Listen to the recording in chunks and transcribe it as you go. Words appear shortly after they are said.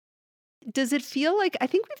Does it feel like, I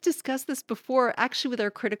think we've discussed this before, actually with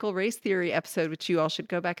our critical race theory episode, which you all should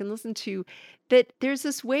go back and listen to, that there's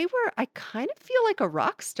this way where I kind of feel like a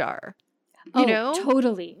rock star, you Oh, know?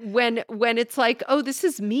 totally. When it's like, oh, this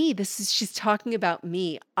is me. She's talking about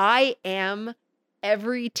me. I am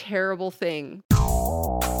every terrible thing.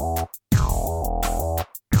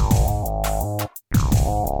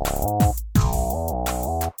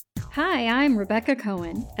 Hi, I'm Rebecca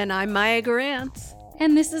Cohen. And I'm Maya Garantz.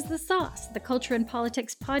 And this is The Sauce, the culture and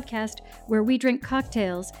politics podcast where we drink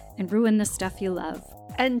cocktails and ruin the stuff you love.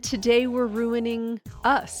 And today we're ruining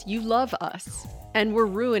us. You love us. And we're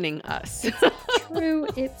ruining us.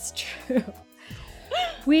 It's true.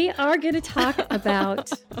 We are going to talk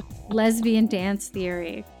about lesbian dance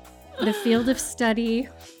theory, the field of study,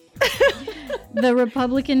 the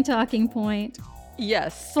Republican talking point.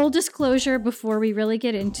 Yes. Full disclosure before we really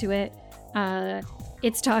get into it,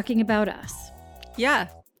 it's talking about us. Yeah.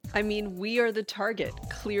 I mean, we are the target.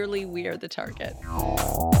 Clearly, we are the target.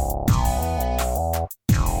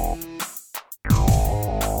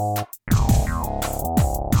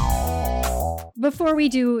 Before we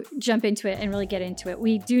do jump into it and really get into it,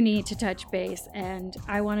 we do need to touch base. And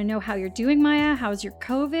I want to know how you're doing, Maya. How's your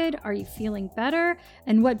COVID? Are you feeling better?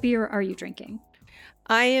 And what beer are you drinking?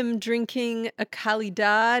 I am drinking a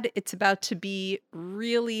Calidad. It's about to be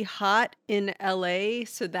really hot in LA,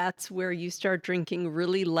 so that's where you start drinking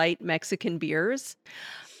really light Mexican beers.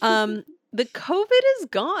 The COVID is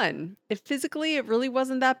gone. It really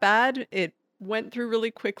wasn't that bad. It went through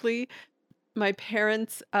really quickly. My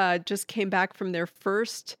parents just came back from their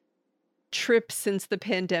first trip since the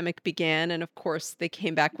pandemic began, and of course, they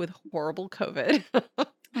came back with horrible COVID.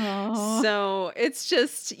 So it's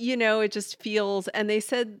just, it just feels, and they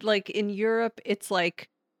said like in Europe, it's like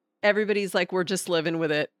everybody's like, we're just living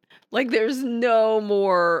with it. Like there's no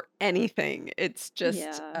more anything. It's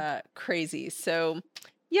just crazy. So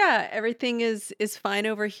yeah, everything is fine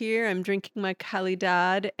over here. I'm drinking my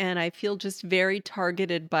Calidad and I feel just very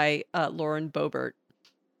targeted by Lauren Boebert.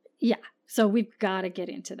 Yeah, so we've got to get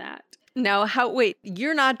into that. Now, wait,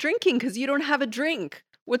 you're not drinking because you don't have a drink.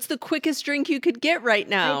 What's the quickest drink you could get right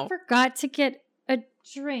now? I forgot to get a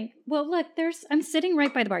drink. Well, look, I'm sitting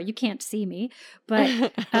right by the bar. You can't see me,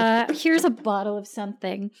 but here's a bottle of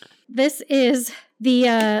something. This is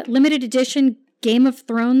the limited edition Game of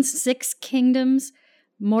Thrones 6 Kingdoms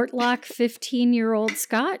Mortlock 15-year-old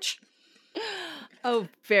Scotch. Oh,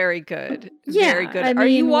 very good. Yeah, very good. I mean, are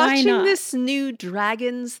you why watching not? this new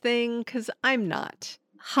Dragons thing? Because I'm not.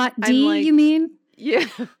 Hot D, you mean? Yeah.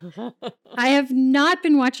 I have not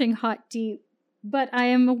been watching Hot D, but I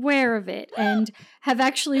am aware of it and have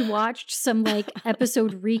actually watched some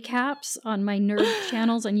episode recaps on my nerd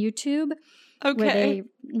channels on YouTube. Okay. Where they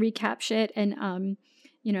recap shit and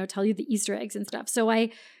tell you the Easter eggs and stuff. So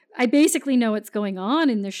I basically know what's going on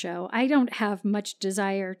in the show. I don't have much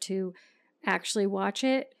desire to actually watch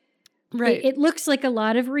it. Right. It looks like a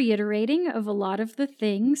lot of reiterating of a lot of the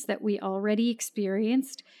things that we already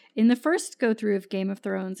experienced in the first go-through of Game of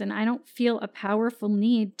Thrones, and I don't feel a powerful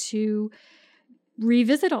need to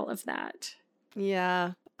revisit all of that.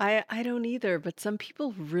 Yeah, I don't either, but some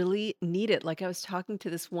people really need it. Like I was talking to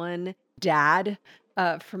this one dad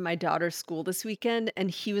from my daughter's school this weekend,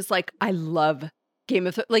 and he was like, I love Game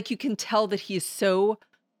of Thrones. Like you can tell that he is so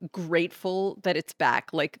grateful that it's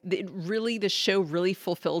back. Like the show really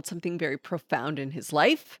fulfilled something very profound in his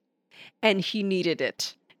life, and he needed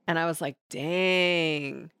it. And I was like,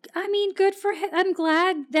 dang. I mean, good for him. I'm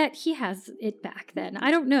glad that he has it back then. I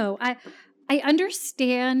don't know. I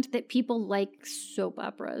understand that people like soap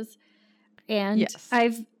operas. And Yes.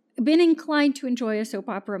 I've been inclined to enjoy a soap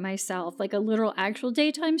opera myself, like a literal actual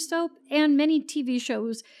daytime soap, and many TV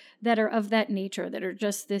shows that are of that nature, that are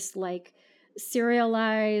just this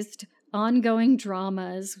serialized, ongoing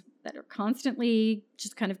dramas that are constantly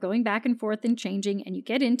just kind of going back and forth and changing, and you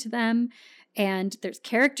get into them. And there's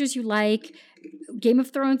characters you like. Game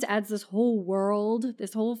of Thrones adds this whole world,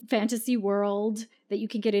 this whole fantasy world that you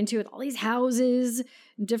can get into with all these houses,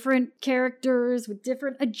 different characters with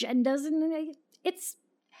different agendas. And it's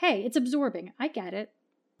absorbing. I get it.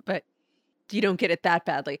 But you don't get it that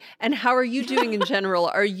badly. And how are you doing in general?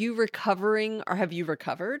 Are you recovering or have you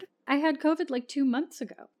recovered? I had COVID 2 months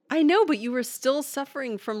ago. I know, but you were still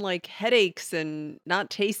suffering from headaches and not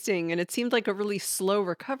tasting, and it seemed like a really slow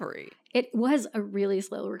recovery. It was a really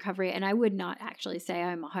slow recovery, and I would not actually say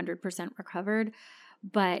I'm 100% recovered,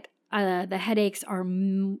 but the headaches are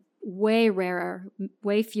way rarer,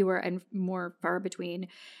 way fewer, and more far between.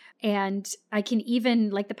 And I can even,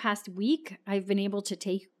 the past week, I've been able to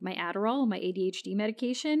take my Adderall, my ADHD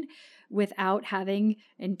medication, without having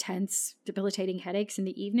intense, debilitating headaches in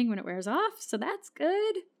the evening when it wears off. So that's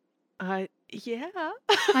good. Yeah.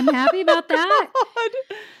 I'm happy about that.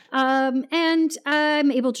 God. And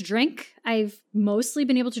I'm able to drink. I've mostly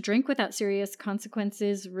been able to drink without serious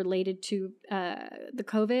consequences related to the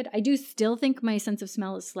COVID. I do still think my sense of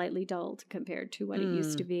smell is slightly dulled compared to what it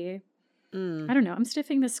used to be. I don't know. I'm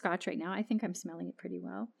sniffing the scotch right now. I think I'm smelling it pretty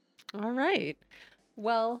well. All right.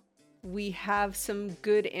 Well, we have some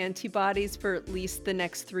good antibodies for at least the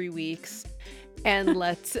next 3 weeks. And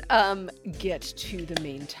let's get to the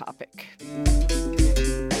main topic.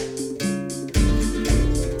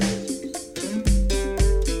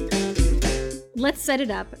 Let's set it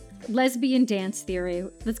up. Lesbian dance theory.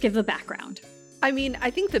 Let's give the background. I mean, I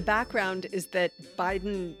think the background is that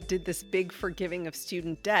Biden did this big forgiving of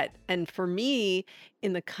student debt. And for me,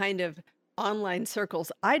 in the kind of online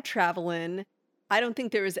circles I travel in, I don't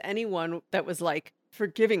think there was anyone that was like,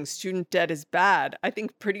 forgiving student debt is bad. I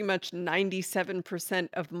think pretty much 97%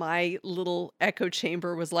 of my little echo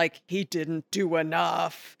chamber was like, he didn't do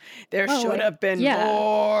enough. There should have been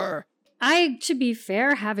more. I, to be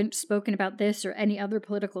fair, haven't spoken about this or any other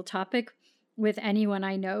political topic with anyone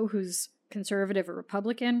I know who's conservative or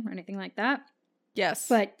Republican or anything like that. Yes.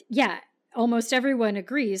 But yeah, almost everyone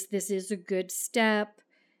agrees this is a good step.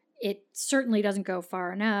 It certainly doesn't go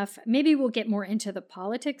far enough. Maybe we'll get more into the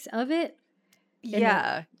politics of it.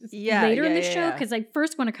 Later in the show, because I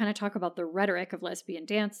first want to kind of talk about the rhetoric of lesbian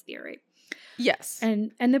dance theory. Yes.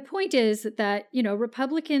 And the point is that, you know,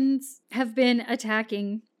 Republicans have been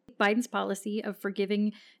attacking Biden's policy of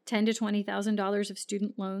forgiving $10,000 to $20,000 of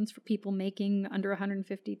student loans for people making under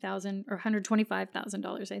 $150,000 or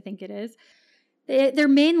 $125,000, I think it is. Their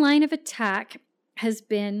main line of attack has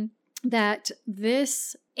been that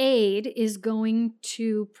this aid is going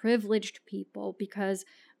to privileged people because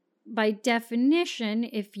by definition,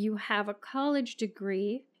 if you have a college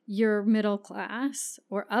degree, you're middle class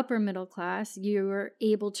or upper middle class, you're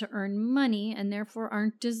able to earn money and therefore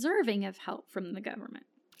aren't deserving of help from the government.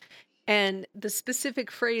 And the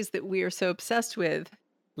specific phrase that we are so obsessed with,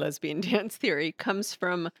 lesbian dance theory, comes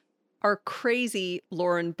from our crazy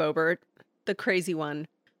Lauren Boebert, the crazy one,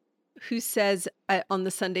 who says on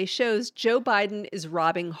the Sunday shows, Joe Biden is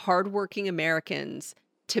robbing hardworking Americans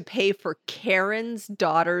to pay for Karen's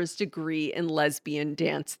daughter's degree in lesbian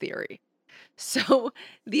dance theory. So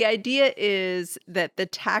the idea is that the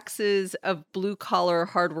taxes of blue-collar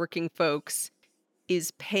hardworking folks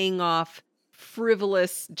is paying off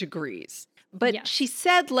frivolous degrees. But she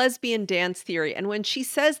said lesbian dance theory, and when she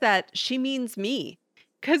says that, she means me.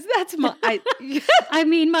 Because that's my... I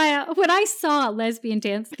mean, Maya, when I saw lesbian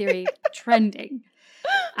dance theory trending,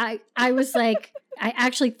 I was like... I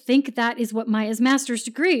actually think that is what Maya's master's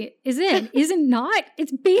degree is in. Is it not?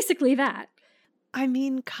 It's basically that. I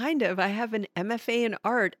mean, kind of. I have an MFA in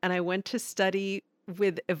art, and I went to study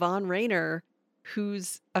with Yvonne Rainer,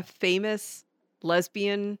 who's a famous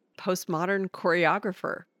lesbian postmodern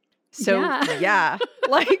choreographer. So, yeah,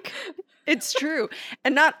 like, it's true.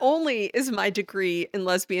 And not only is my degree in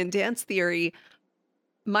lesbian dance theory,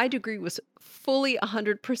 my degree was fully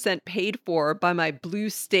 100% paid for by my blue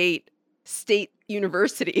state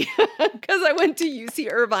university because I went to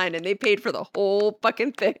UC Irvine and they paid for the whole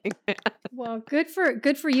fucking thing. Well, good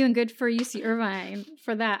for you and good for UC Irvine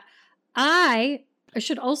for that. I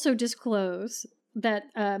should also disclose that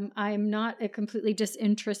I'm not a completely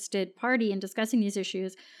disinterested party in discussing these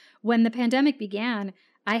issues. When the pandemic began,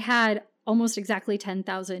 I had almost exactly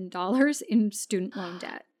 $10,000 in student loan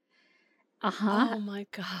debt. Oh my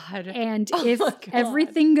God. And if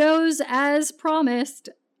everything goes as promised,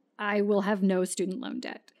 I will have no student loan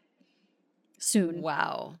debt soon.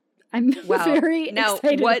 Wow. I'm very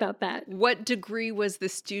excited about that. What degree was the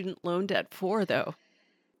student loan debt for, though?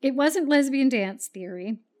 It wasn't lesbian dance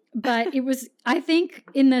theory, but it was, I think,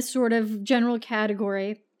 in the sort of general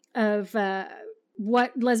category of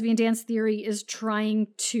what lesbian dance theory is trying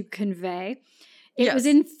to convey. It was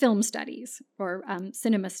in film studies, or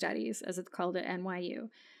cinema studies, as it's called at NYU.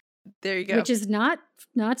 There you go. Which is not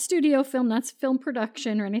studio film, not film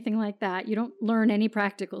production or anything like that. You don't learn any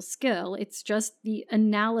practical skill. It's just the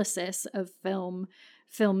analysis of film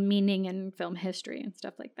meaning and film history and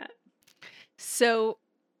stuff like that. So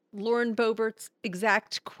Lauren Boebert's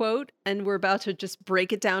exact quote, and we're about to just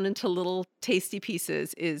break it down into little tasty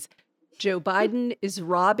pieces, is Joe Biden is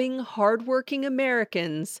robbing hardworking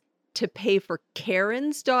Americans to pay for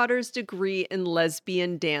Karen's daughter's degree in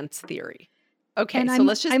lesbian dance theory. Okay, and so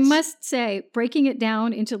let's just... I must say, breaking it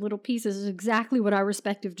down into little pieces is exactly what our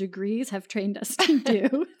respective degrees have trained us to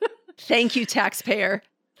do. Thank you, taxpayer.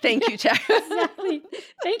 Thank you, Exactly.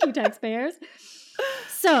 Thank you, taxpayers.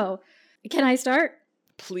 So, Can I start?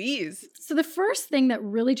 Please. So the first thing that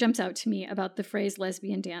really jumps out to me about the phrase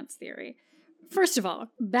lesbian dance theory, first of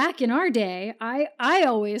all, back in our day, I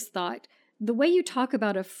always thought the way you talk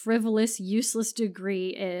about a frivolous, useless degree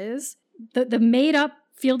is the made-up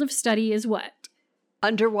field of study is what?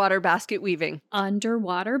 Underwater basket weaving.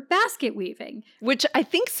 Underwater basket weaving. Which I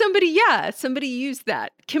think somebody used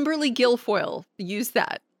that. Kimberly Guilfoyle used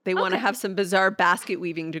that. They want to have some bizarre basket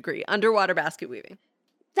weaving degree. Underwater basket weaving.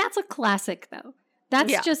 That's a classic, though.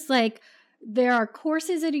 That's just like, there are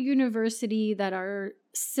courses at a university that are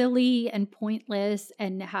silly and pointless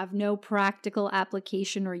and have no practical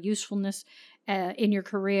application or usefulness in your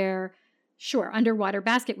career. Sure, underwater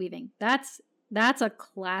basket weaving. That's a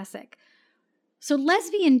classic. So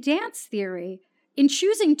lesbian dance theory, in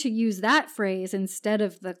choosing to use that phrase instead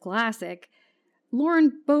of the classic,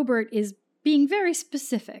 Lauren Boebert is being very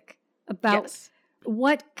specific about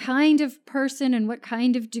what kind of person and what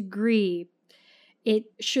kind of degree it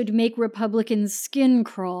should make Republicans' skin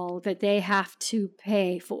crawl that they have to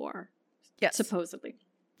pay for, supposedly.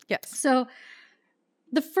 Yes. So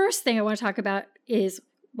the first thing I want to talk about is,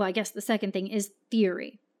 well, I guess the second thing is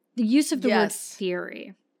theory. The use of the word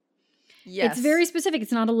theory. Yes. It's very specific.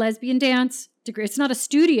 It's not a lesbian dance degree. It's not a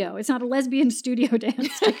studio. It's not a lesbian studio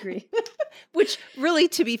dance degree. Which really,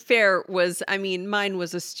 to be fair, mine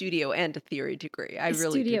was a studio and a theory degree. I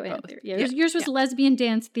really did both. Theory. Yeah, yours was lesbian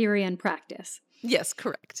dance theory and practice. Yes,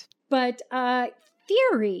 correct. But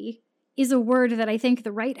theory is a word that I think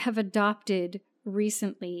the right have adopted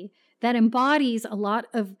recently that embodies a lot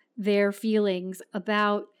of their feelings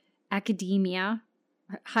about academia,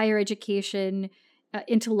 higher education,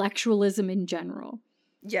 intellectualism in general.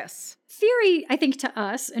 Yes. Theory, I think, to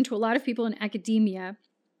us and to a lot of people in academia,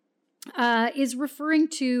 is referring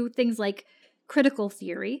to things like critical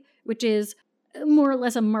theory, which is more or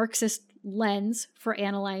less a Marxist lens for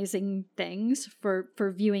analyzing things, for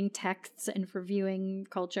viewing texts and for viewing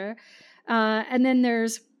culture. And then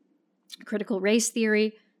there's critical race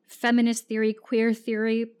theory, feminist theory, queer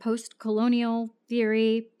theory, post-colonial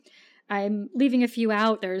theory. I'm leaving a few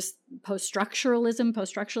out. There's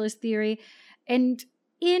post-structuralist theory. And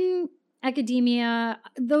in academia,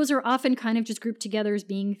 those are often kind of just grouped together as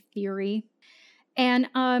being theory. And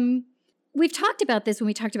we've talked about this when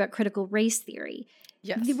we talked about critical race theory.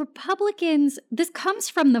 Yes. The Republicans, this comes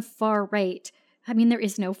from the far right. I mean, there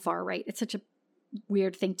is no far right. It's such a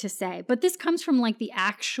weird thing to say. But this comes from like the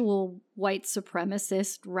actual white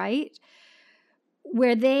supremacist right,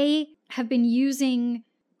 where they have been using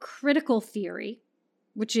critical theory,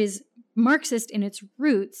 which is Marxist in its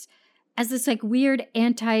roots, as this like weird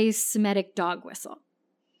anti-Semitic dog whistle.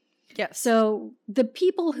 Yes. So the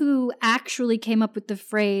people who actually came up with the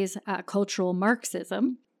phrase cultural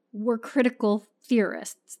Marxism were critical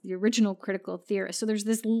theorists, the original critical theorists. So there's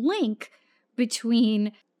this link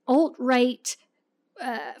between alt-right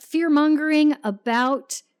fear-mongering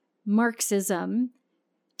about Marxism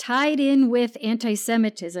tied in with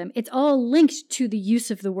anti-Semitism. It's all linked to the use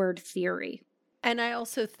of the word theory. And I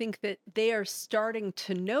also think that they are starting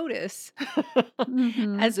to notice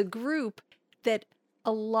as a group that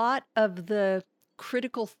a lot of the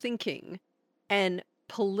critical thinking and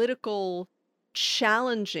political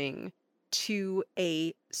challenging to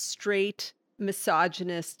a straight,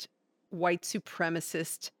 misogynist, white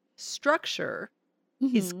supremacist structure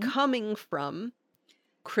is coming from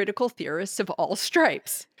critical theorists of all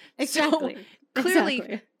stripes. Exactly. So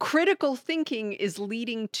clearly, critical thinking is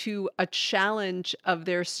leading to a challenge of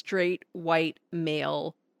their straight, white,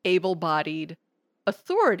 male, able-bodied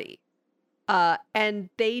authority. And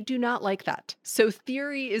they do not like that. So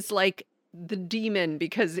theory is like the demon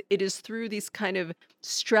because it is through these kind of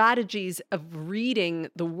strategies of reading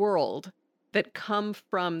the world that come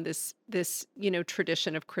from this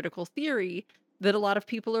tradition of critical theory that a lot of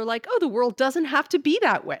people are like, oh, the world doesn't have to be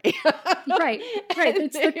that way. Right.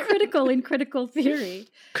 It's the critical in critical theory.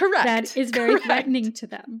 Correct. That is very threatening to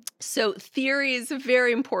them. So theory is a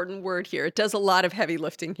very important word here. It does a lot of heavy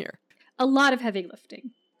lifting here. A lot of heavy lifting.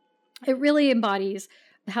 It really embodies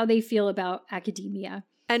how they feel about academia.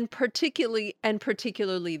 And particularly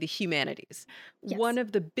the humanities. Yes. One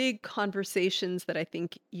of the big conversations that I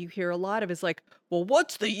think you hear a lot of is like, well,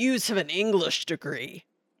 what's the use of an English degree?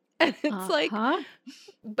 And it's like,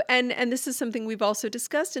 and this is something we've also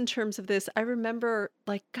discussed in terms of this. I remember,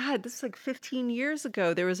 like, God, this is like 15 years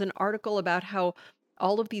ago. There was an article about how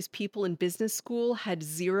all of these people in business school had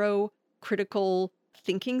zero critical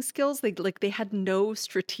thinking skills. They had no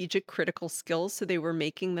strategic critical skills, so they were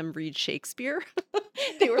making them read Shakespeare.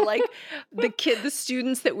 They were like, the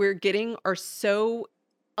students that we're getting are so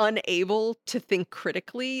unable to think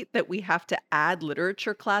critically that we have to add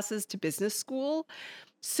literature classes to business school.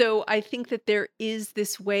 So I think that there is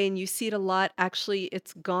this way, and you see it a lot. Actually,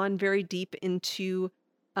 it's gone very deep into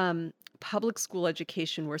um, public school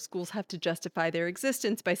education, where schools have to justify their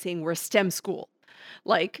existence by saying we're a STEM school,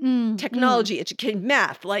 like technology, education,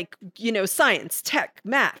 math, like, science, tech,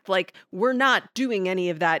 math. Like, we're not doing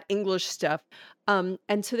any of that English stuff. And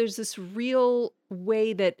so there's this real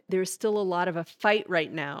way that there's still a lot of a fight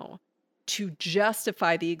right now to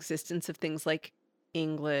justify the existence of things like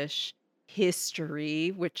English,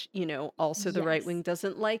 history, which, also the right Yes. wing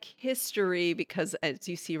doesn't like history because, as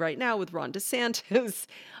you see right now with Ron DeSantis,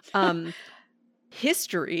 um,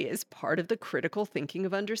 history is part of the critical thinking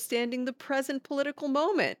of understanding the present political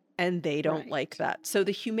moment, and they don't like Right. that. So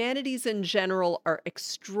the humanities in general are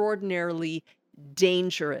extraordinarily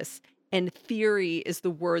dangerous, and theory is the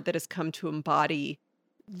word that has come to embody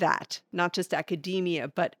that, not just academia,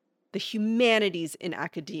 but the humanities in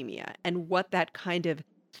academia and what that kind of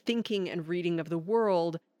thinking and reading of the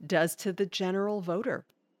world does to the general voter.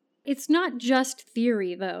 It's not just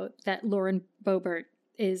theory, though, that Lauren Boebert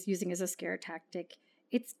is using as a scare tactic.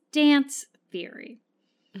 It's dance theory.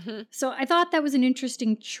 Mm-hmm. So I thought that was an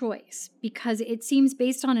interesting choice because it seems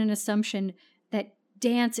based on an assumption that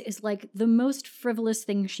dance is like the most frivolous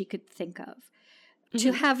thing she could think of. Mm-hmm.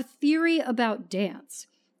 To have theory about dance,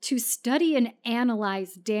 to study and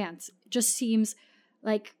analyze dance just seems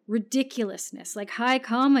like ridiculousness, like high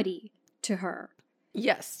comedy to her.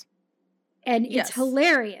 Yes. And it's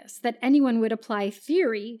hilarious that anyone would apply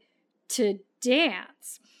theory to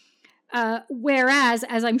dance. Whereas,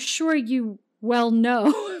 as I'm sure you well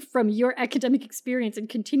know from your academic experience and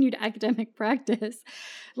continued academic practice,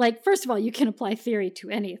 like, first of all, you can apply theory to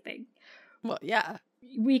anything. Well, yeah.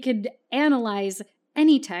 We could analyze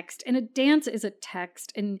any text, and a dance is a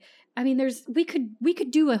text. And I mean, we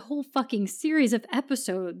could do a whole fucking series of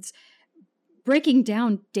episodes breaking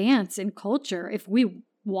down dance and culture if we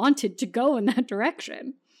wanted to go in that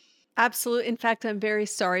direction. Absolutely. In fact, I'm very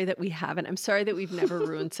sorry that we haven't. I'm sorry that we've never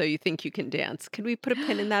ruined So You Think You Can Dance. Could we put a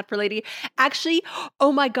pin in that for lady? Actually,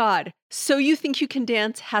 oh my God. So You Think You Can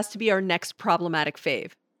Dance has to be our next problematic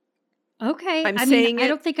fave. Okay. I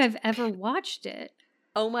don't think I've ever watched it.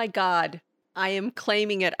 Oh my God. I am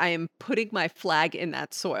claiming it. I am putting my flag in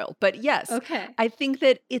that soil. But yes, Okay. I think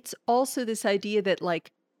that it's also this idea that,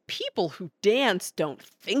 like, people who dance don't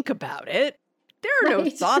think about it. There are no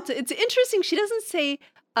thoughts. It's interesting. She doesn't say,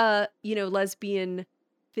 lesbian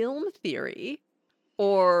film theory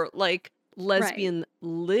or like lesbian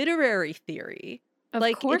literary theory. Of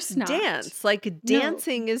course it's not. dance. Like,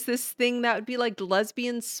 dancing is this thing that would be like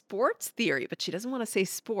lesbian sports theory, but she doesn't want to say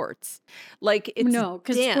sports. Like, it's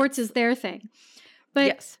because sports is their thing. But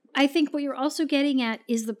yes. I think what you're also getting at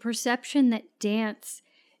is the perception that dance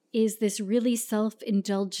is this really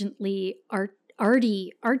self-indulgently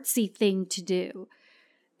artsy thing to do.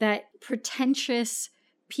 That pretentious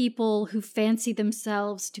people who fancy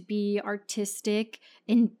themselves to be artistic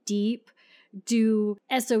and deep do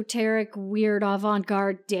esoteric, weird,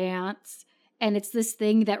 avant-garde dance. And it's this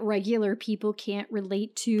thing that regular people can't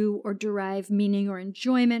relate to or derive meaning or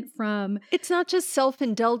enjoyment from. It's not just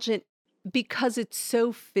self-indulgent because it's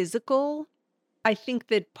so physical. I think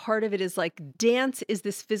that part of it is like dance is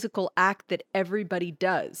this physical act that everybody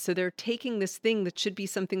does. So they're taking this thing that should be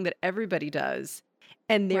something that everybody does,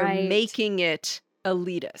 and they're making it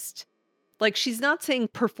elitist. Like, she's not saying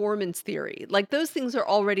performance theory. Like, those things are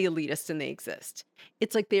already elitist and they exist.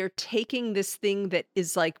 It's like they're taking this thing that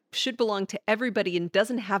is like should belong to everybody and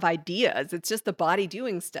doesn't have ideas. It's just the body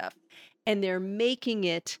doing stuff. And they're making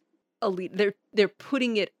it elite. They're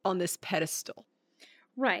putting it on this pedestal.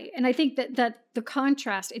 Right. And I think that the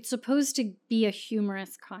contrast, it's supposed to be a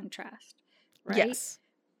humorous contrast, right? Yes.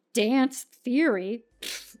 Dance theory,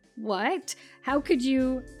 what? How could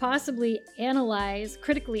you possibly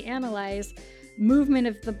critically analyze movement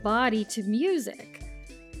of the body to music?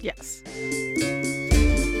 Yes.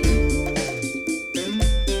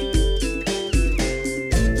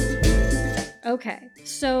 Okay,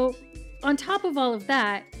 so on top of all of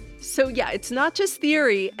that... So yeah, it's not just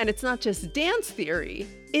theory, and it's not just dance theory.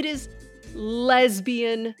 It is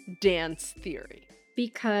lesbian dance theory.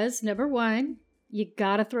 Because, number one, you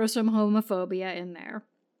gotta throw some homophobia in there.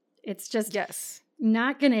 It's just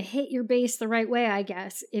not going to hit your base the right way, I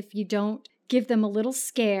guess, if you don't give them a little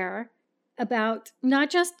scare about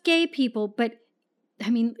not just gay people, but,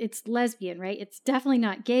 I mean, it's lesbian, right? It's definitely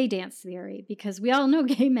not gay dance theory, because we all know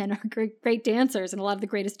gay men are great dancers, and a lot of the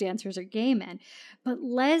greatest dancers are gay men. But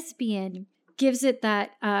lesbian gives it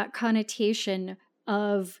that connotation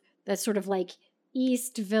of that sort of like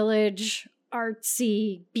East Village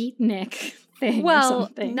artsy beatnik thing or Well,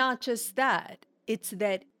 something. not just that. It's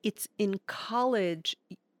that it's in college,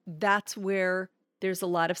 that's where there's a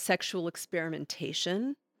lot of sexual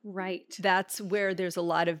experimentation. Right. That's where there's a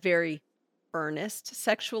lot of very earnest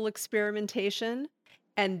sexual experimentation.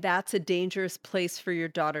 And that's a dangerous place for your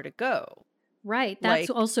daughter to go. Right. That's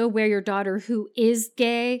Like, also where your daughter who is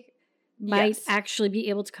gay might yes, actually be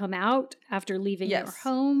able to come out after leaving your yes,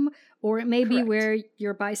 home. Or it may be correct. where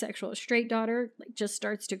your bisexual or straight daughter like just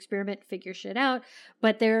starts to experiment, figure shit out.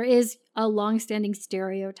 But there is a longstanding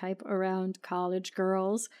stereotype around college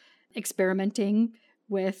girls experimenting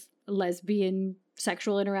with lesbian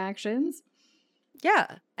sexual interactions.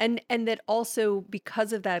 Yeah. And that also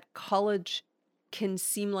because of that, college can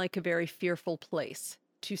seem like a very fearful place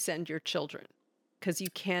to send your children because you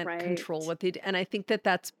can't control Right. what they do. And I think that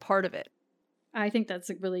that's part of it. I think that's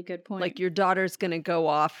a really good point. Like your daughter's going to go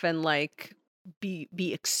off and like be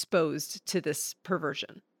exposed to this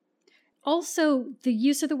perversion. Also, the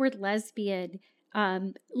use of the word lesbian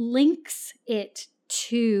links it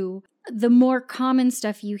to the more common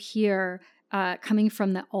stuff you hear coming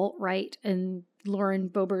from the alt-right and Lauren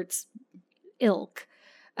Boebert's ilk,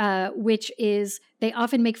 which is they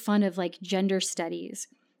often make fun of like gender studies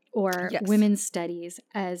or Yes. women's studies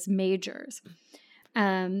as majors.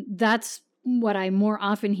 That's what I more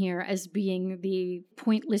often hear as being the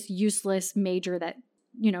pointless, useless major that,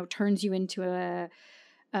 you know, turns you into a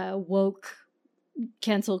woke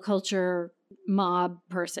cancel culture mob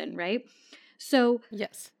person, right? So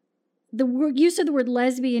Yes. the use of the word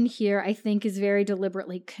lesbian here, I think, is very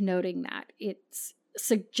deliberately connoting that. It's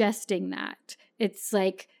suggesting that. It's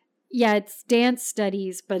like, yeah, it's dance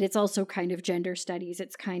studies, but it's also kind of gender studies.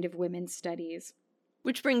 It's kind of women's studies.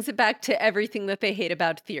 Which brings it back to everything that they hate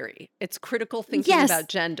about theory. It's critical thinking Yes, about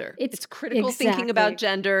gender. it's critical thinking about exactly.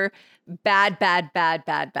 gender. Bad, bad, bad,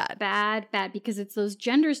 bad, bad. Bad, because it's those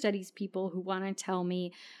gender studies people who want to tell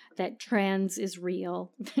me that trans is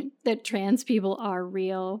real, that trans people are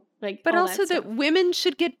real, like But all also that that women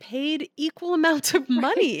should get paid equal amounts of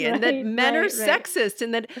money and that men are sexist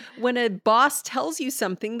and that when a boss tells you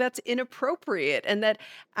something that's inappropriate and that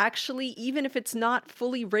actually even if it's not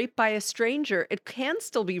fully rape by a stranger, it can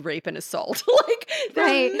still be rape and assault. Like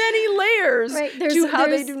there's many layers to how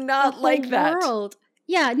they do not like that. World.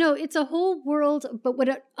 Yeah, no, it's a whole world, but what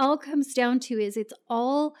it all comes down to is it's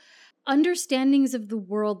all understandings of the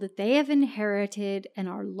world that they have inherited and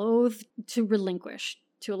are loath to relinquish,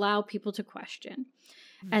 to allow people to question.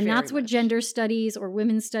 And Very that's what much. gender studies or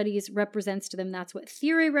women's studies represents to them. That's what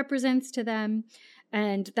theory represents to them.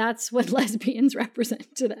 And that's what lesbians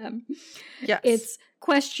represent to them. Yes. It's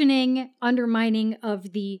questioning, undermining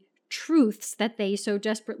of the truths that they so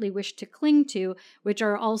desperately wish to cling to, which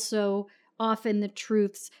are also often the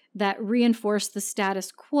truths that reinforce the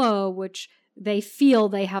status quo, which they feel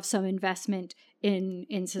they have some investment in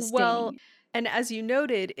sustaining. Well, and as you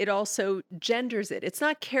noted, it also genders it. It's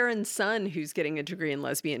not Karen's son who's getting a degree in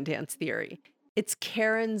lesbian dance theory. It's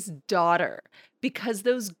Karen's daughter. Because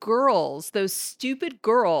those girls, those stupid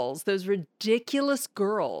girls, those ridiculous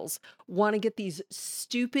girls want to get these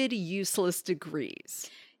stupid, useless degrees.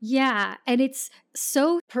 Yeah, and it's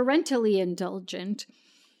so parentally indulgent.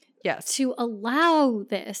 Yes. To allow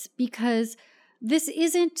this because this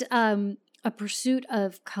isn't a pursuit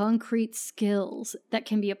of concrete skills that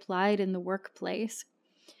can be applied in the workplace.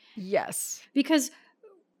 Yes. Because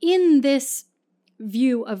in this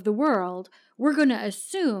view of the world, we're going to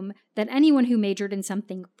assume that anyone who majored in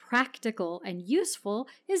something practical and useful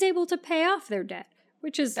is able to pay off their debt,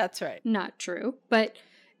 which is that's right. Not true. But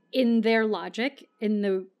in their logic, in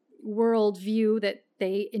the world view that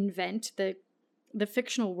they invent, the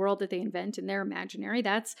fictional world that they invent in their imaginary,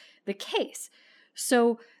 that's the case.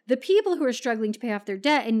 So the people who are struggling to pay off their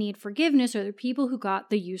debt and need forgiveness are the people who got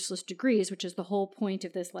the useless degrees, which is the whole point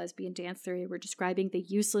of this lesbian dance theory. We're describing the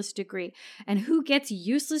useless degree. And who gets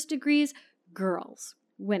useless degrees? Girls,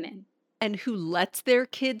 women. And who lets their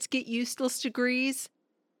kids get useless degrees?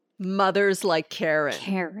 Mothers like Karen.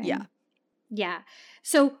 Yeah. Yeah.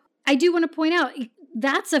 So I do want to point out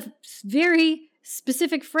that's a very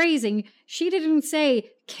specific phrasing. She didn't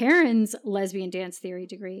say Karen's lesbian dance theory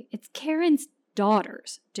degree. It's Karen's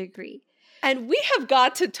daughter's degree. And we have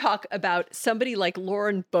got to talk about somebody like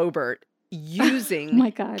Lauren Boebert using my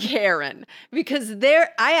God. Karen, because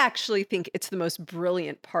I actually think it's the most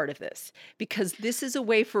brilliant part of this, because this is a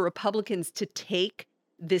way for Republicans to take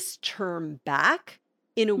this term back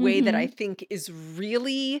in a way that I think is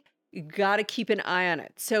really got to keep an eye on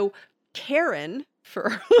it. So Karen, for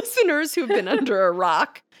our listeners who've been under a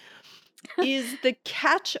rock, is the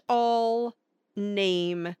catch-all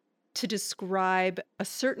name to describe a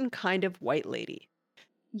certain kind of white lady.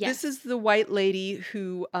 This is Yes. the white lady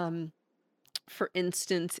who, for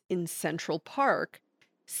instance, in Central Park,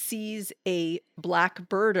 sees a black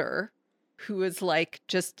birder who is like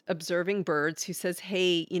just observing birds, who says,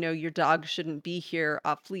 "Hey, your dog shouldn't be here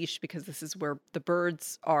off leash because this is where the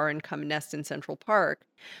birds are and come nest in Central Park."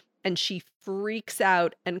 And she freaks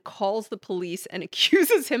out and calls the police and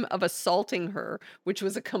accuses him of assaulting her, which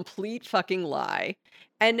was a complete fucking lie.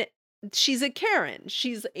 And she's a Karen.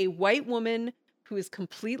 She's a white woman who is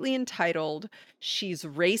completely entitled. She's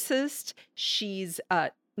racist. She's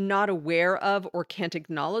not aware of or can't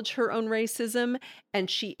acknowledge her own racism. And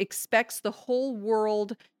she expects the whole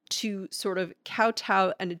world to sort of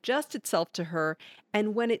kowtow and adjust itself to her.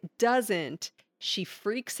 And when it doesn't, she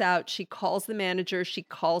freaks out. She calls the manager. She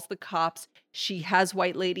calls the cops. She has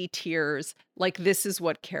white lady tears. Like, this is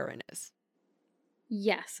what Karen is.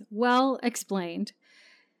 Yes. Well explained.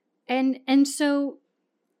 And so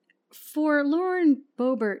for Lauren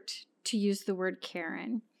Boebert to use the word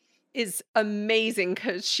Karen Is amazing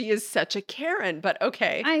because she is such a Karen, but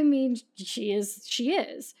okay. I mean, she is.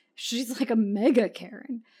 She's like a mega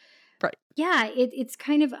Karen. Right. Yeah, it's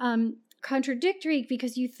kind of contradictory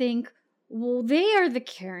because you think, well, they are the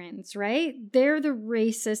Karens, right? They're the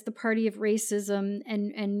racist, the party of racism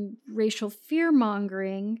and racial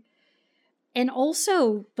fear-mongering, and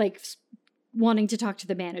also like wanting to talk to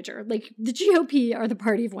the manager. Like the GOP are the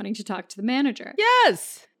party of wanting to talk to the manager.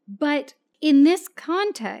 Yes. But in this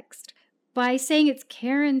context, by saying it's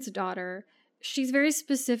Karen's daughter, she's very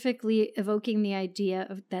specifically evoking the idea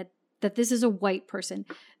of that this is a white person,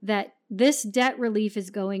 that this debt relief is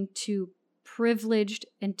going to privileged,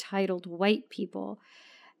 entitled white people.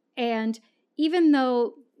 And even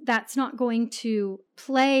though that's not going to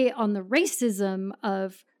play on the racism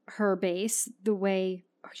of her base the way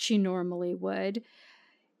she normally would,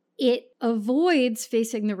 it avoids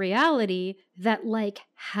facing the reality that like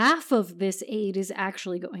half of this aid is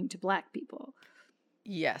actually going to Black people.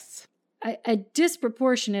 Yes. A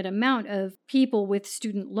disproportionate amount of people with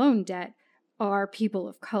student loan debt are people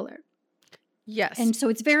of color. Yes. And so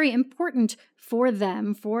it's very important for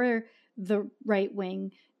them, for the right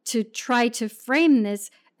wing, to try to frame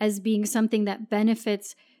this as being something that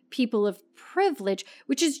benefits people of privilege,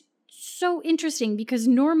 which is so interesting because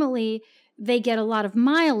normally they get a lot of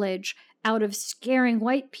mileage out of scaring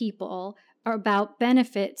white people about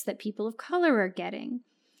benefits that people of color are getting.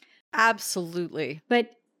 Absolutely.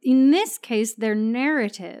 But in this case, their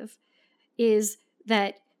narrative is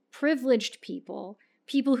that privileged people,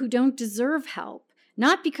 people who don't deserve help,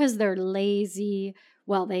 not because they're lazy,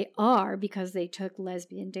 well, they are because they took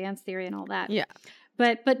lesbian dance theory and all that. Yeah.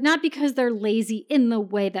 But not because they're lazy in the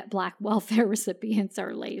way that Black welfare recipients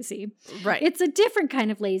are lazy. Right. It's a different kind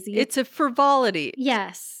of lazy. It's a frivolity.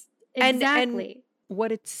 Yes, exactly. And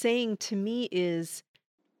what it's saying to me is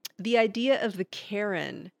the idea of the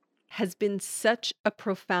Karen has been such a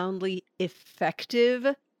profoundly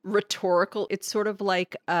effective rhetorical. It's sort of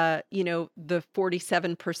like, the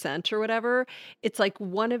 47% or whatever. It's like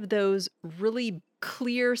one of those really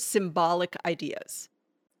clear symbolic ideas.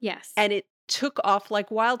 Yes. And it took off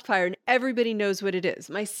like wildfire and everybody knows what it is.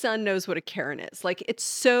 My son knows what a Karen is. Like, it's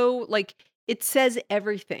so like, it says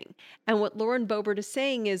everything. And what Lauren Boebert is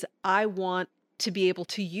saying is, I want to be able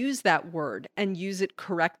to use that word and use it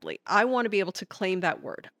correctly. I want to be able to claim that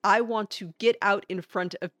word. I want to get out in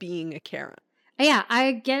front of being a Karen. Yeah,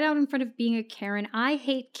 I get out in front of being a Karen. I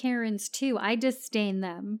hate Karens too. I disdain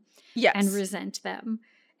them. Yes. And resent them.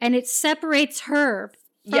 And it separates her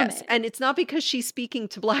from yes. it. And it's not because she's speaking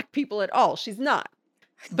to Black people at all. She's not.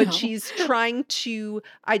 But No. she's trying to,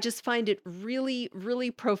 I just find it really, really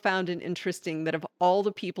profound and interesting that of all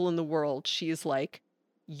the people in the world, she is like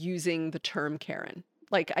using the term Karen.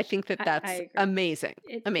 Like, I think that that's amazing.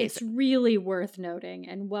 Amazing. It's really worth noting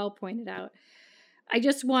and well pointed out. I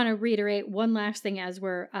just want to reiterate one last thing as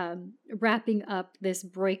we're wrapping up this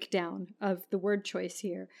breakdown of the word choice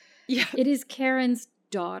here. Yeah. It is Karen's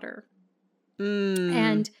daughter.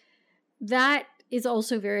 And that is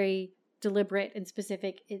also very deliberate and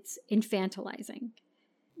specific. It's infantilizing.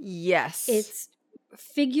 Yes. It's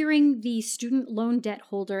figuring the student loan debt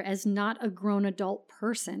holder as not a grown adult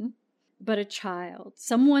person, but a child,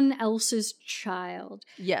 someone else's child.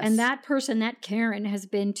 Yes. And that person, that Karen, has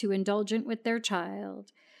been too indulgent with their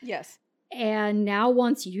child. Yes. And now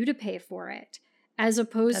wants you to pay for it, as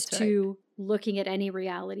opposed That's to looking at any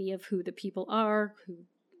reality of who the people are, who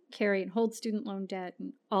carry and hold student loan debt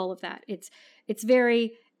and all of that. It's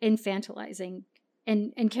very infantilizing.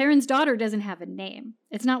 And Karen's daughter doesn't have a name.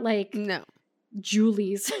 It's not like no.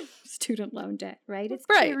 Julie's student loan debt, right? It's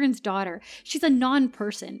Right. Karen's daughter. She's a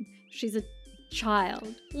non-person. She's a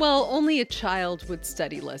child. Well, only a child would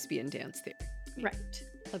study lesbian dance theory. Right.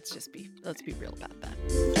 Let's be real about that.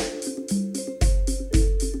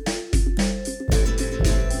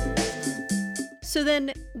 So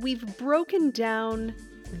then we've broken down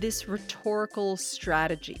this rhetorical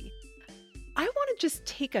strategy. I want to just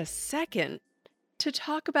take a second to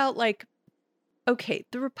talk about, like, okay,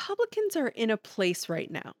 the Republicans are in a place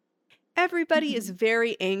right now. Everybody is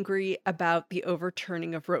very angry about the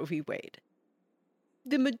overturning of Roe v. Wade.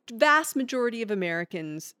 The vast majority of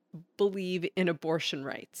Americans believe in abortion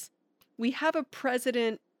rights. We have a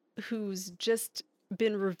president who's just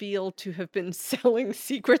been revealed to have been selling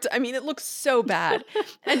secrets. I mean, it looks so bad.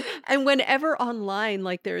 and whenever online,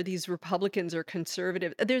 like, there are these Republicans or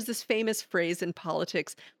conservative, there's this famous phrase in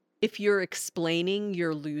politics, if you're explaining,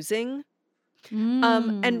 you're losing.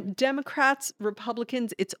 And Democrats,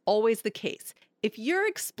 Republicans, it's always the case. If you're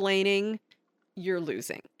explaining, you're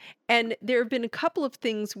losing. And there have been a couple of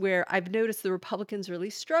things where I've noticed the Republicans are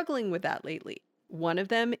really struggling with that lately. One of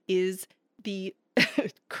them is the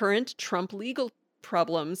current Trump legal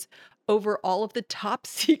problems over all of the top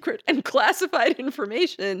secret and classified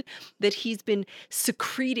information that he's been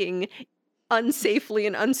secreting unsafely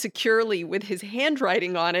and unsecurely with his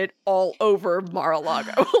handwriting on it all over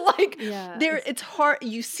Mar-a-Lago. It's hard.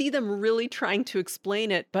 You see them really trying to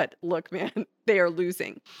explain it, but look, man, they are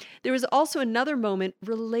losing. There was also another moment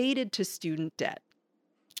related to student debt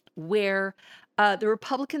where the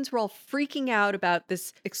Republicans were all freaking out about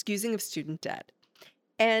this excusing of student debt.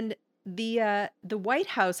 And the White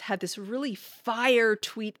House had this really fire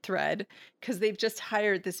tweet thread because they've just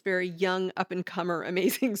hired this very young up-and-comer,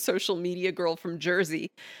 amazing social media girl from Jersey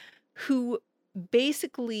who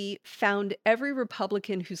basically found every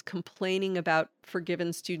Republican who's complaining about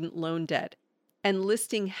forgiven student loan debt and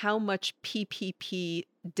listing how much PPP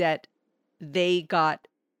debt they got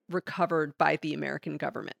recovered by the American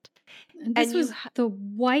government. And this was the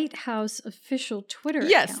White House official Twitter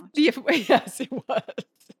account. Yes, it was.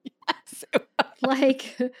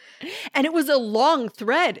 Like, and it was a long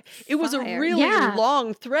thread. It was a really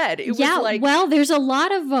long thread. It was like, well, there's a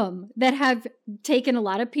lot of them that have taken a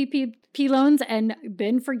lot of PPP loans and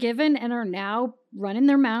been forgiven and are now running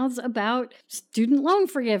their mouths about student loan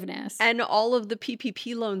forgiveness. And all of the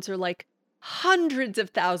PPP loans are like hundreds of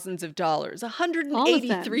thousands of dollars,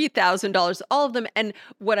 $183,000, all of them. And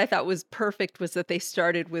what I thought was perfect was that they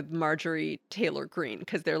started with Marjorie Taylor Greene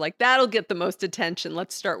because they're like, that'll get the most attention.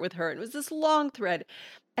 Let's start with her. And it was this long thread.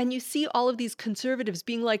 And you see all of these conservatives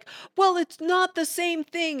being like, well, it's not the same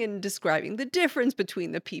thing, and describing the difference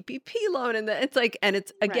between the PPP loan and it's like, and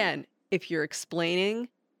it's again, if you're explaining,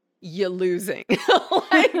 you're losing.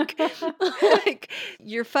 like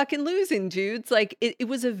you're fucking losing, dudes. Like it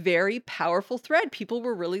was a very powerful thread. People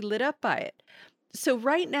were really lit up by it. So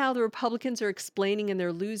right now the Republicans are explaining and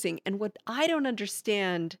they're losing. And what I don't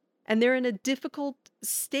understand, and they're in a difficult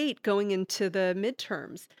state going into the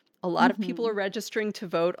midterms. A lot of people are registering to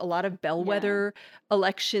vote. A lot of bellwether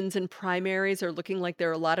elections and primaries are looking like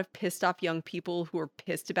there are a lot of pissed off young people who are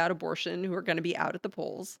pissed about abortion, who are going to be out at the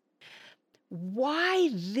polls. Why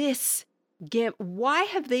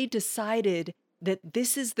have they decided that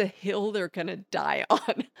this is the hill they're going to die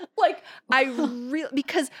on?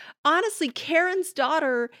 Because honestly, Karen's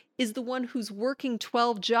daughter is the one who's working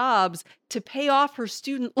 12 jobs to pay off her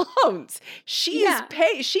student loans. She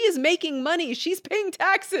is making money. She's paying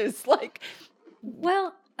taxes.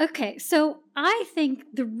 Well, okay. So I think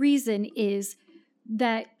the reason is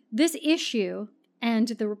that this issue and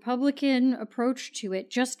the Republican approach to it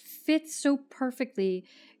just fits so perfectly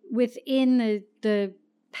within the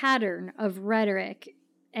pattern of rhetoric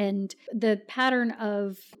and the pattern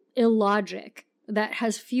of illogic that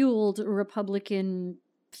has fueled Republican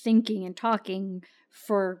thinking and talking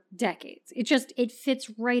for decades. It fits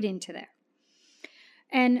right into there.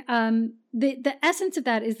 And the essence of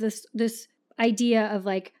that is this idea of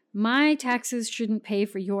like, my taxes shouldn't pay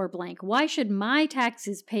for your blank. Why should my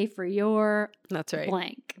taxes pay for your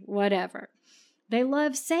blank? Whatever. They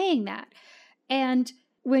love saying that. And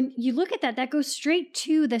when you look at that, that goes straight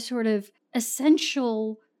to the sort of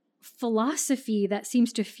essential philosophy that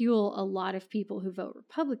seems to fuel a lot of people who vote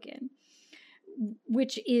Republican,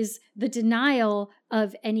 which is the denial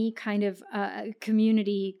of any kind of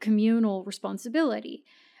communal responsibility.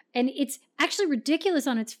 And it's actually ridiculous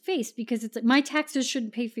on its face because it's like, my taxes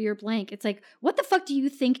shouldn't pay for your blank. It's like, what the fuck do you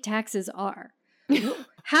think taxes are?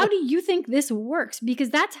 How do you think this works? Because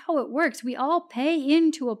that's how it works. We all pay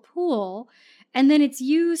into a pool and then it's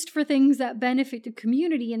used for things that benefit the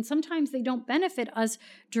community. And sometimes they don't benefit us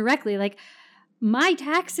directly. Like, my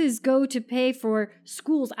taxes go to pay for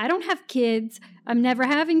schools. I don't have kids. I'm never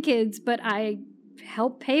having kids, but I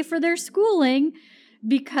help pay for their schooling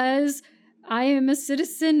because I am a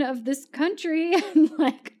citizen of this country and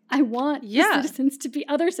like I want the citizens to be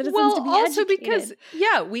other citizens to be also educated.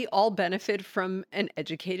 because, we all benefit from an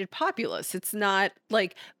educated populace. It's not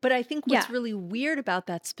like, but I think what's really weird about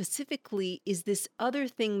that specifically is this other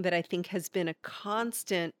thing that I think has been a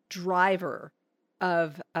constant driver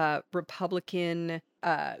of Republican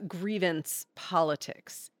grievance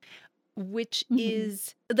politics, which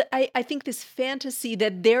is, I think, this fantasy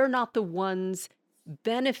that they're not the ones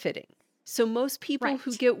benefiting. So most people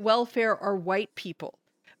who get welfare are white people.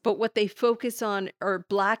 But what they focus on are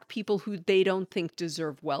Black people who they don't think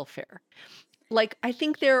deserve welfare. Like, I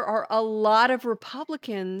think there are a lot of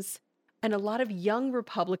Republicans and a lot of young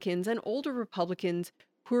Republicans and older Republicans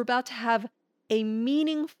who are about to have a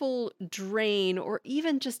meaningful drain or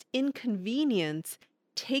even just inconvenience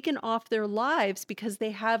taken off their lives because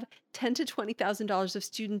they have $10,000 to $20,000 of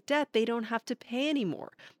student debt they don't have to pay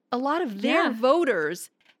anymore. A lot of their voters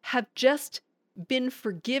have just been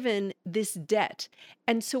forgiven this debt.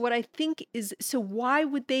 And so what I think is, so why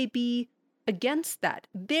would they be against that?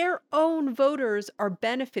 Their own voters are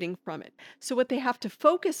benefiting from it. So what they have to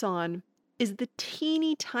focus on is the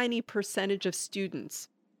teeny tiny percentage of students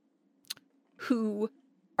who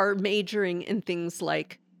are majoring in things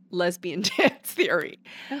like lesbian dance theory.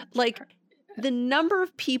 Like the number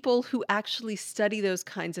of people who actually study those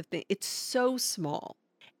kinds of things, it's so small.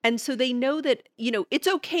 And so they know that, it's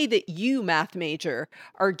okay that you, math major,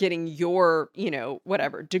 are getting your,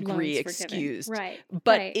 whatever degree excused. Right.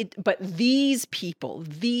 But but these people,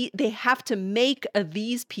 they have to make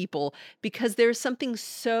these people because there's something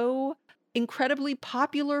so incredibly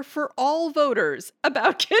popular for all voters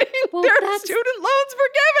about getting their student loans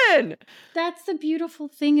forgiven. That's the beautiful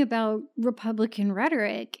thing about Republican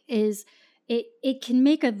rhetoric is it can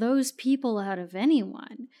make a those people out of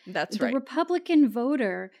anyone. That's right. The Republican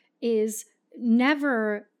voter is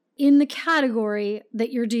never in the category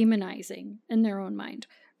that you're demonizing in their own mind,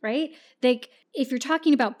 right? Like, if you're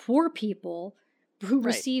talking about poor people who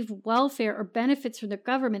receive welfare or benefits from the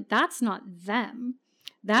government, that's not them.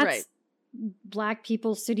 That's Black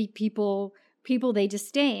people, city people, people they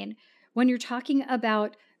disdain. When you're talking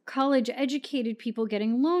about college-educated people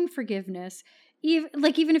getting loan forgiveness,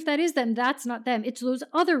 even if that is them, that's not them. It's those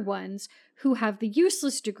other ones who have the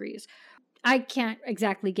useless degrees. I can't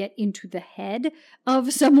exactly get into the head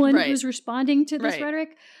of someone who's responding to this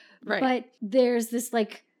rhetoric, but there's this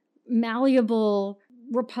like malleable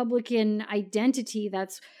Republican identity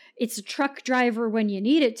it's a truck driver when you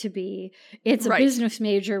need it to be. It's a business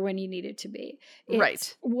major when you need it to be.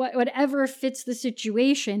 It's whatever fits the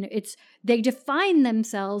situation. They define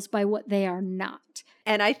themselves by what they are not.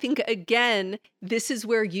 And I think, again, this is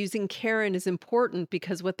where using Karen is important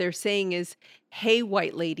because what they're saying is, hey,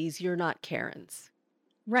 white ladies, you're not Karens.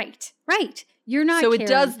 Right. You're not So Karen. it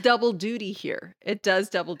does double duty here.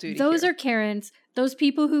 Those are Karens. Those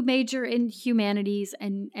people who major in humanities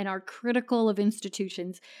and are critical of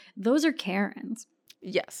institutions, those are Karens.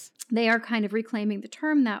 Yes. They are kind of reclaiming the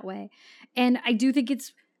term that way. And I do think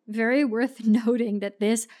it's very worth noting that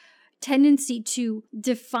this tendency to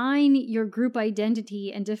define your group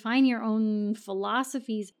identity and define your own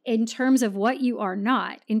philosophies in terms of what you are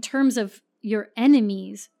not, in terms of your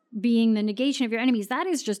enemies being the negation of your enemies, that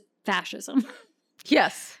is just fascism.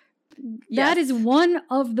 Yes. That is one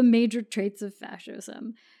of the major traits of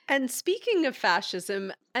fascism. And speaking of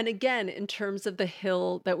fascism, and again, in terms of the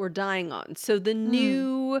hill that we're dying on, so the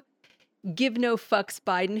new Give No Fucks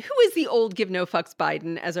Biden, who is the old Give No Fucks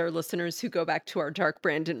Biden, as our listeners who go back to our Dark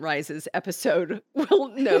Brandon Rises episode will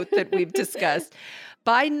note that we've discussed.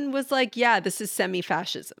 Biden was like, yeah, this is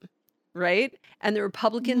semi-fascism, right? And the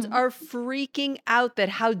Republicans are freaking out that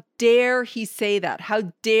how dare he say that?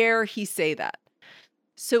 How dare he say that?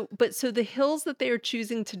 So the hills that they are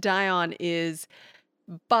choosing to die on is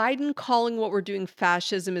Biden calling what we're doing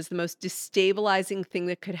fascism is the most destabilizing thing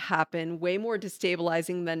that could happen, way more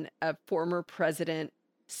destabilizing than a former president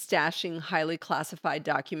stashing highly classified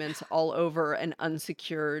documents all over an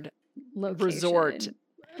unsecured resort.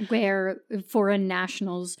 Where foreign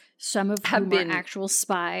nationals, some of whom are actual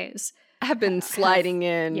spies, have been sliding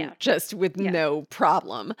in just with no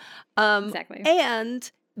problem. Exactly.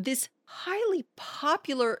 And this highly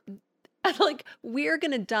popular, like, we're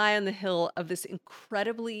going to die on the hill of this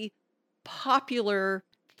incredibly popular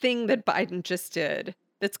thing that Biden just did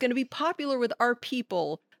that's going to be popular with our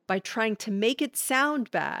people by trying to make it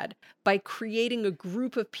sound bad, by creating a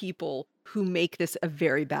group of people who make this a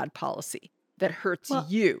very bad policy that hurts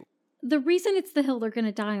you. the reason it's the hill they're going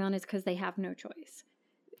to die on is because they have no choice.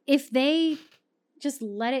 If they just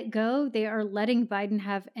let it go, they are letting Biden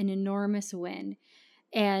have an enormous win.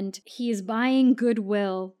 And he is buying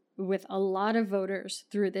goodwill with a lot of voters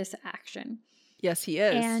through this action. Yes, he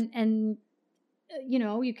is. And you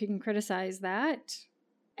know, you can criticize that,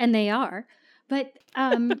 and they are. But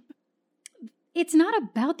it's not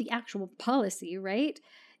about the actual policy, right?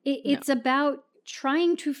 It's about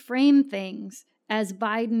trying to frame things as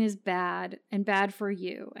Biden is bad and bad for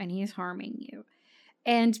you, and he's harming you.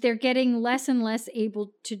 And they're getting less and less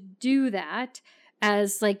able to do that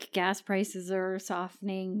as like gas prices are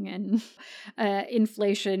softening and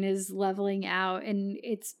inflation is leveling out. And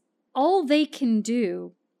it's all they can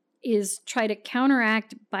do is try to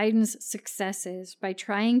counteract Biden's successes by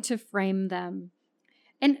trying to frame them.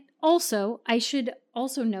 And also, I should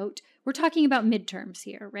also note, we're talking about midterms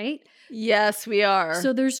here, right? Yes, we are.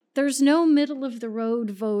 So there's no middle of the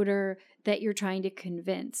road voter that you're trying to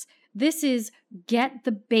convince. This is get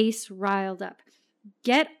the base riled up.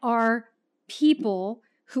 Get our people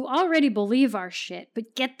who already believe our shit,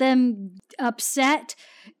 but get them upset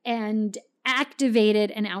and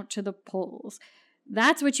activated and out to the polls.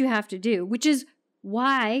 That's what you have to do, which is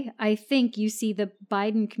why I think you see the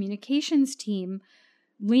Biden communications team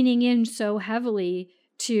leaning in so heavily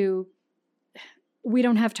to, we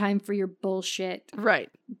don't have time for your bullshit. Right.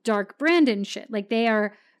 Dark Brandon shit. Like they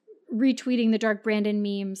are retweeting the Dark Brandon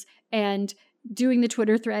memes and doing the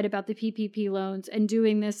Twitter thread about the PPP loans and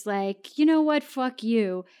doing this like, you know what, fuck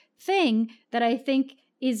you thing that I think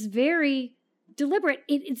is very deliberate.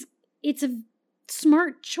 It's a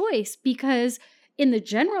smart choice because in the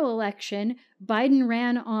general election, Biden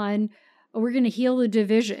ran on, we're going to heal the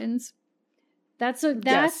divisions. That's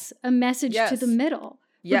a message to the middle.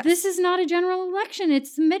 Yes. But this is not a general election.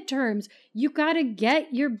 It's the midterms. You got to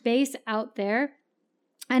get your base out there.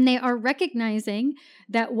 And they are recognizing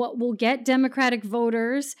that what will get Democratic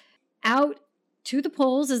voters out to the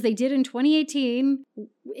polls, as they did in 2018,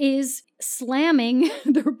 is slamming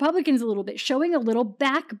the Republicans a little bit, showing a little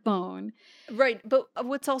backbone. Right. But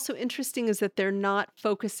what's also interesting is that they're not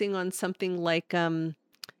focusing on something like,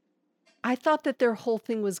 I thought that their whole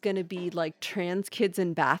thing was going to be like trans kids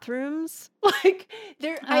in bathrooms. Like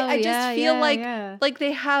I just feel like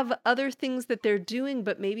they have other things that they're doing,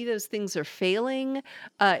 but maybe those things are failing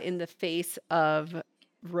in the face of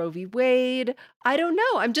Roe v. Wade. I don't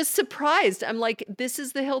know. I'm just surprised. I'm like, this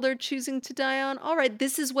is the hill they're choosing to die on. All right.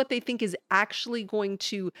 This is what they think is actually going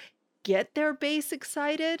to get their base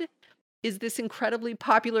excited. Is this incredibly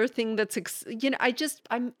popular thing that's, it's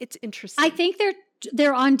interesting. I think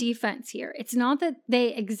they're on defense here. It's not that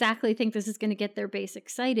they exactly think this is going to get their base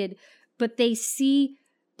excited, but they see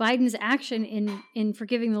Biden's action in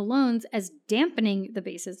forgiving the loans as dampening the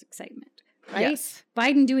base's excitement, right? Yes.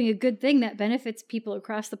 Biden doing a good thing that benefits people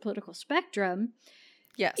across the political spectrum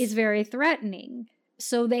is very threatening.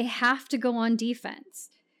 So they have to go on defense.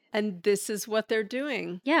 And this is what they're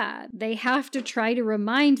doing. Yeah, they have to try to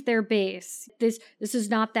remind their base, this is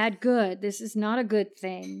not that good. This is not a good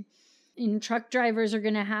thing. And truck drivers are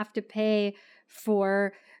going to have to pay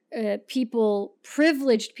for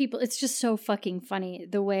privileged people. It's just so fucking funny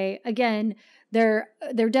the way, again, their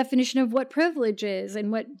definition of what privilege is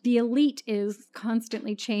and what the elite is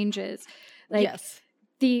constantly changes. Like, yes.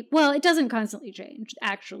 It doesn't constantly change,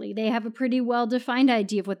 actually. They have a pretty well-defined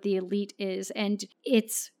idea of what the elite is, and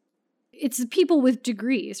it's the people with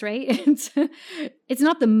degrees, right? It's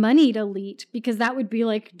not the moneyed elite, because that would be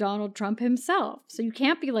like Donald Trump himself. So you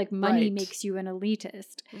can't be like money makes you an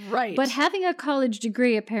elitist. Right. But having a college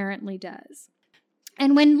degree apparently does.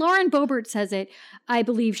 And when Lauren Boebert says it, I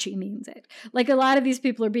believe she means it. Like, a lot of these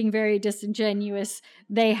people are being very disingenuous.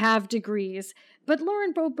 They have degrees. But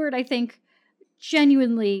Lauren Boebert, I think,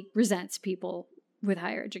 genuinely resents people with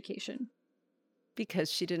higher education.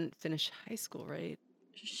 Because she didn't finish high school, right?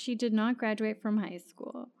 She did not graduate from high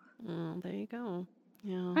school. Oh, there you go.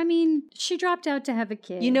 Yeah. I mean, she dropped out to have a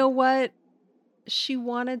kid. You know what? She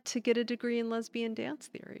wanted to get a degree in lesbian dance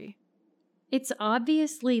theory. It's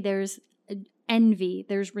obviously there's envy,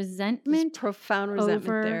 there's resentment. There's profound resentment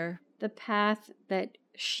over there. The path that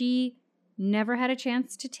she never had a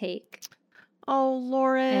chance to take. Oh,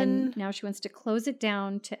 Lauren. And now she wants to close it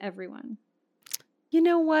down to everyone. You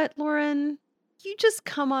know what, Lauren? You just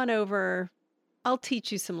come on over. I'll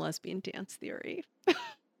teach you some lesbian dance theory.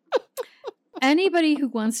 Anybody who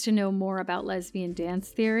wants to know more about lesbian dance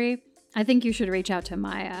theory, I think you should reach out to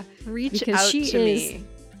Maya. Reach out she to is me.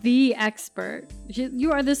 The expert.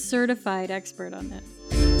 You are the certified expert on this.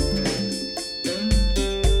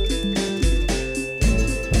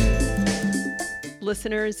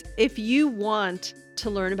 Listeners, if you want to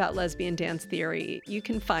learn about lesbian dance theory, you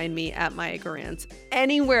can find me at Maya Garance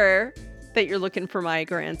anywhere that you're looking for Maya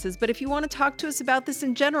Garances. But if you want to talk to us about this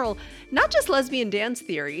in general, not just lesbian dance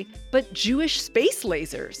theory, but Jewish space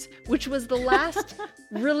lasers, which was the last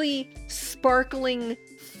really sparkling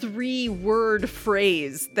 3-word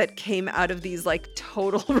phrase that came out of these like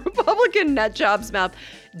total Republican nut jobs' mouth.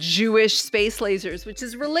 Jewish space lasers, which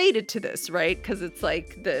is related to this, right? Because it's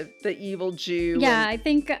like the evil Jew. Yeah, I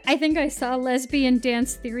think I saw lesbian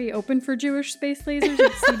dance theory open for Jewish space lasers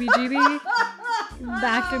at CBGB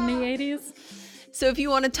back in the 80s. So if you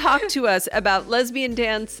want to talk to us about lesbian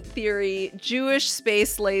dance theory, Jewish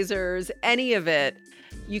space lasers, any of it,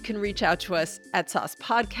 you can reach out to us at Sauce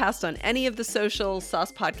Podcast on any of the socials,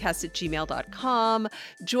 saucepodcast@gmail.com.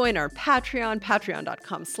 Join our Patreon,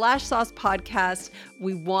 patreon.com/saucepodcast.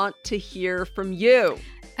 We want to hear from you.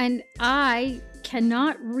 And I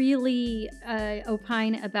cannot really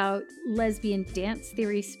opine about lesbian dance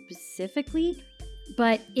theory specifically,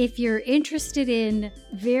 but if you're interested in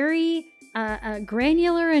very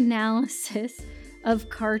granular analysis of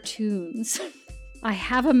cartoons, I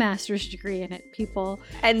have a master's degree in it, people.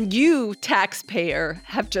 And you, taxpayer,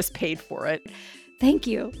 have just paid for it. Thank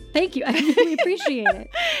you. I really appreciate it.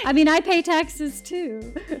 I mean, I pay taxes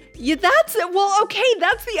too. Yeah, that's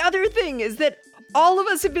the other thing is that all of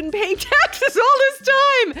us have been paying taxes all this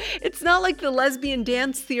time. It's not like the lesbian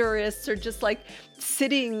dance theorists are just like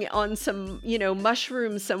sitting on some,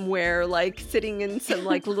 mushroom somewhere, like sitting in some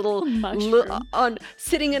like little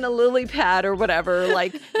sitting in a lily pad or whatever,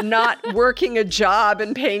 like not working a job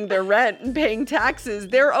and paying their rent and paying taxes.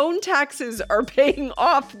 Their own taxes are paying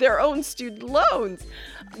off their own student loans.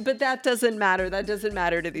 But that doesn't matter. That doesn't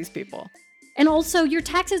matter to these people. And also, your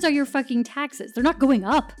taxes are your fucking taxes. They're not going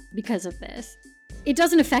up because of this. It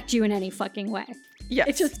doesn't affect you in any fucking way. Yes.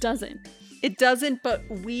 It just doesn't. It doesn't, but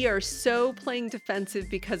we are so playing defensive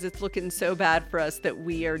because it's looking so bad for us that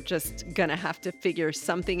we are just gonna have to figure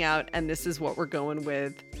something out, and this is what we're going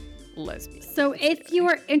with, lesbian. So if you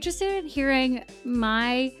are interested in hearing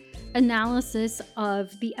my analysis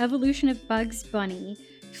of the evolution of Bugs Bunny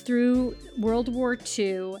through World War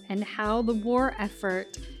II and how the war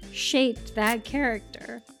effort shaped that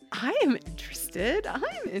character, I am interested.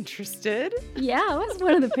 Yeah, it was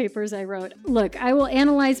one of the papers I wrote. Look, I will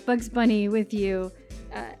analyze Bugs Bunny with you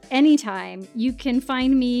anytime. You can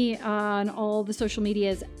find me on all the social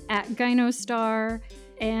medias at Gynostar.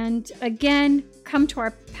 And again, come to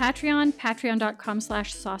our Patreon,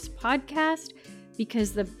 patreon.com/saucepodcast,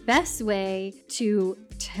 because the best way to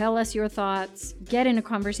tell us your thoughts, get in a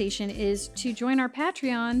conversation, is to join our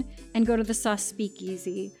Patreon and go to the Sauce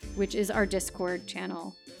Speakeasy, which is our Discord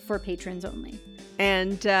channel for patrons only.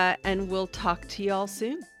 And we'll talk to y'all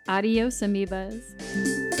soon. Adios, amoebas.